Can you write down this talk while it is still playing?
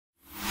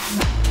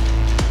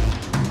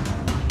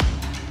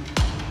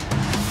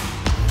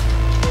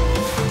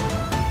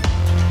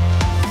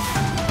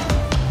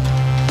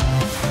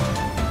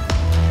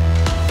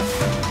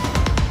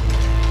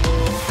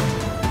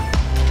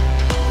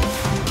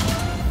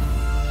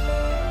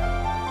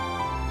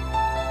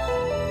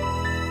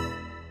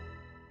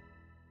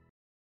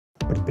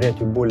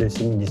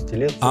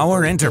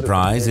Our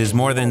enterprise is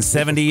more than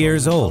 70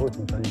 years old.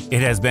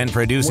 It has been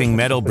producing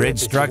metal bridge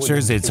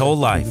structures its whole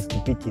life.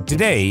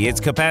 Today, its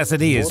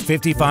capacity is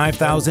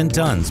 55,000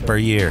 tons per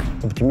year.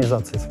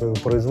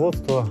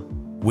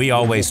 We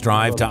always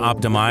strive to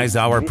optimize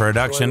our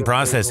production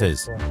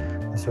processes.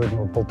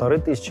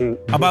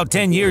 About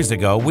 10 years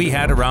ago, we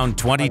had around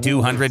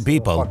 2,200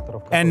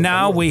 people, and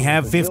now we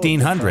have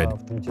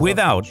 1,500,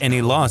 without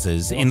any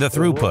losses in the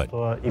throughput.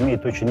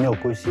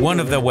 One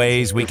of the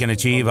ways we can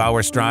achieve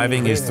our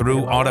striving is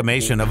through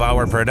automation of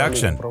our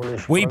production.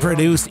 We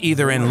produce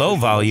either in low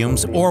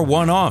volumes or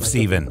one-offs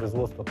even.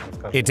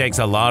 It takes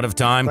a lot of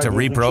time to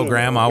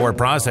reprogram our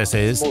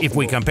processes if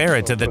we compare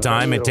it to the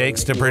time it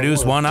takes to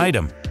produce one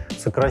item.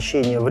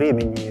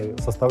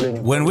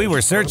 When we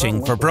were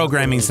searching for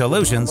programming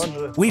solutions,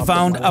 we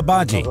found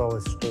Abagy.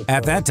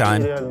 At that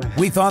time,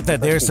 we thought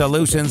that their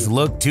solutions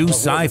looked too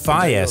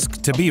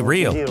sci-fi-esque to be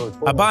real.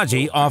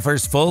 Abagy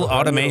offers full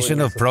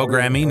automation of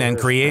programming and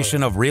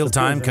creation of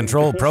real-time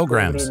control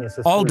programs,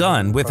 all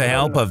done with the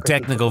help of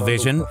technical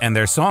vision and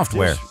their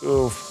software.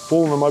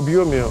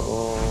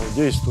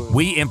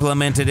 We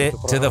implemented it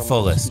to the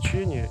fullest.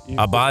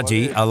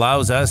 Abagy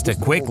allows us to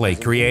quickly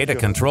create a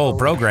control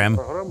program,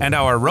 and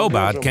our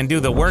robot can do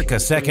the work a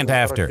second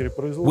after.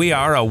 We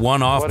are a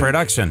one-off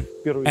production,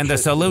 and the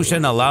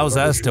solution allows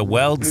us to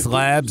weld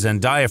slabs and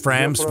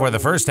diaphragms for the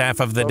first half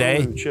of the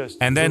day,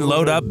 and then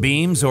load up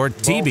beams or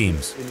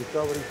T-beams.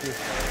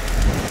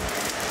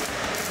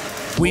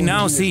 We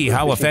now see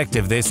how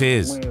effective this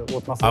is.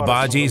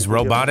 Abagy's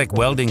robotic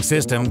welding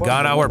system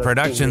got our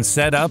production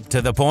set up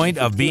to the point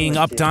of being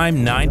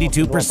uptime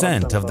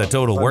 92% of the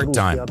total work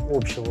time.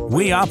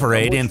 We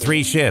operate in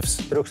 3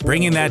 shifts,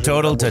 bringing that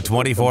total to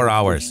 24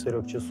 hours.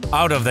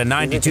 Out of the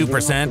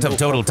 92% of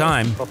total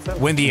time,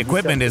 when the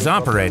equipment is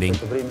operating,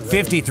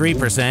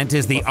 53%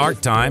 is the arc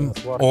time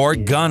or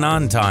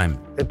gun-on time.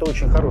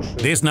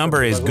 This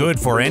number is good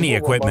for any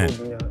equipment,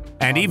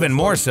 and even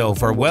more so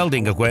for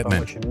welding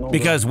equipment,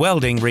 because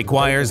welding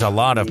requires a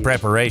lot of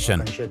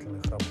preparation.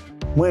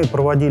 We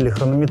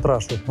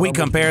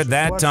compared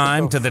that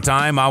time to the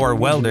time our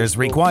welders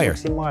require.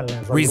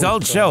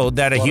 Results showed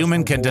that a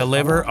human can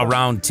deliver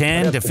around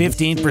 10 to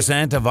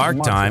 15% of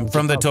arc time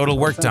from the total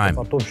work time.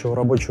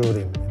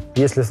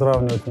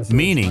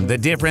 Meaning the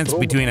difference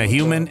between a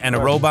human and a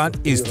robot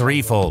is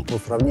threefold.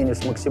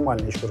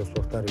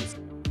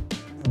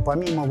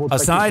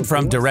 Aside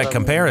from direct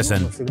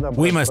comparison,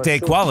 we must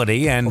take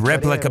quality and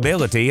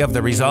replicability of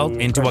the result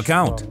into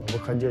account.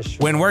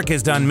 When work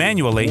is done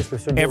manually,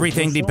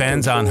 everything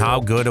depends on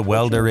how good a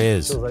welder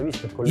is.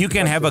 You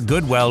can have a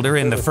good welder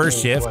in the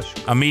first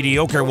shift, a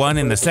mediocre one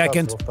in the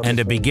second, and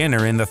a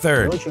beginner in the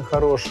third.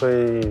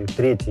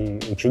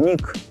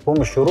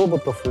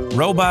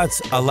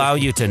 Robots allow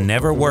you to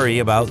never worry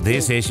about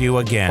this issue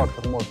again.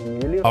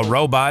 A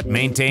robot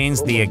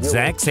maintains the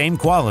exact same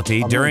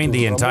quality during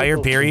the entire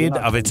period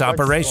of its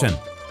operation.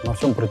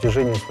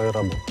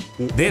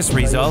 This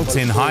results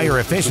in higher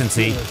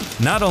efficiency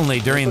not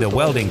only during the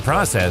welding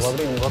process,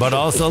 but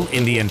also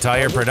in the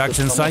entire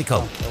production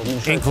cycle,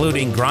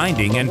 including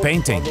grinding and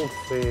painting.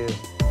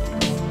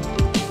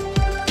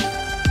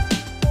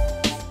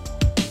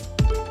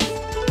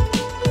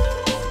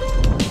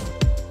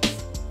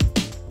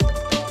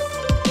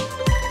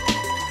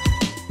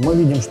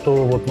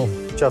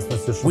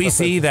 We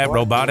see that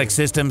robotic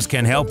systems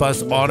can help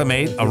us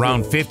automate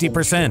around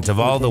 50% of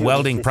all the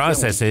welding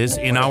processes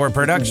in our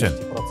production.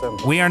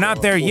 We are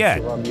not there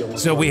yet,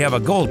 so we have a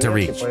goal to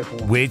reach,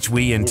 which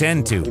we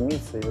intend to.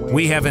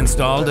 We have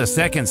installed a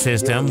second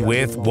system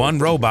with 1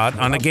 robot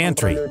on a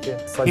gantry.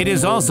 It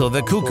is also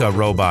the KUKA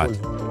robot,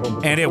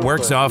 and it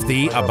works off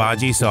the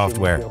Abagy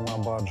software.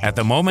 At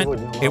the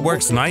moment, it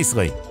works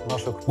nicely.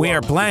 We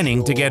are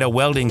planning to get a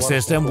welding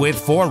system with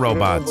 4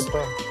 robots,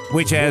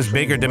 which has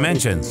bigger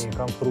dimensions.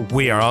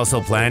 We are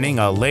also planning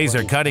a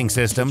laser cutting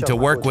system to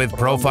work with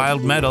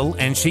profiled metal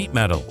and sheet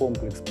metal.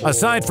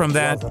 Aside from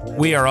that,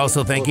 we are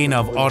also thinking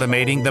of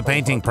automating the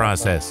painting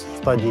process.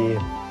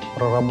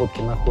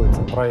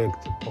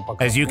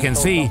 As you can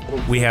see,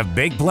 we have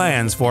big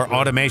plans for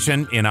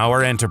automation in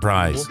our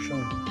enterprise.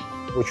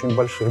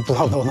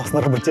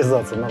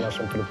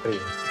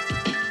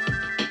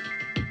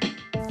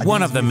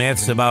 One of the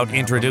myths about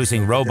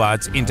introducing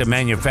robots into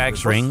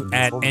manufacturing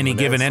at any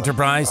given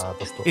enterprise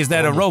is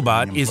that a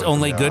robot is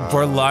only good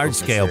for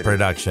large-scale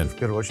production.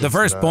 The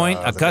first point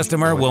a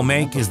customer will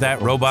make is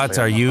that robots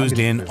are used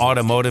in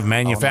automotive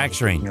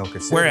manufacturing,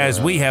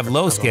 whereas we have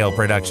low-scale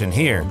production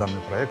here.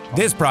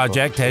 This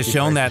project has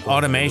shown that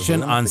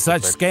automation on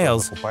such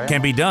scales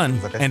can be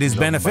done and is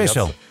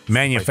beneficial.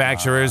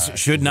 Manufacturers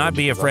should not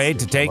be afraid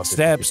to take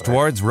steps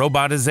towards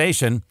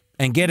robotization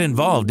and get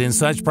involved in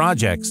such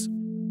projects.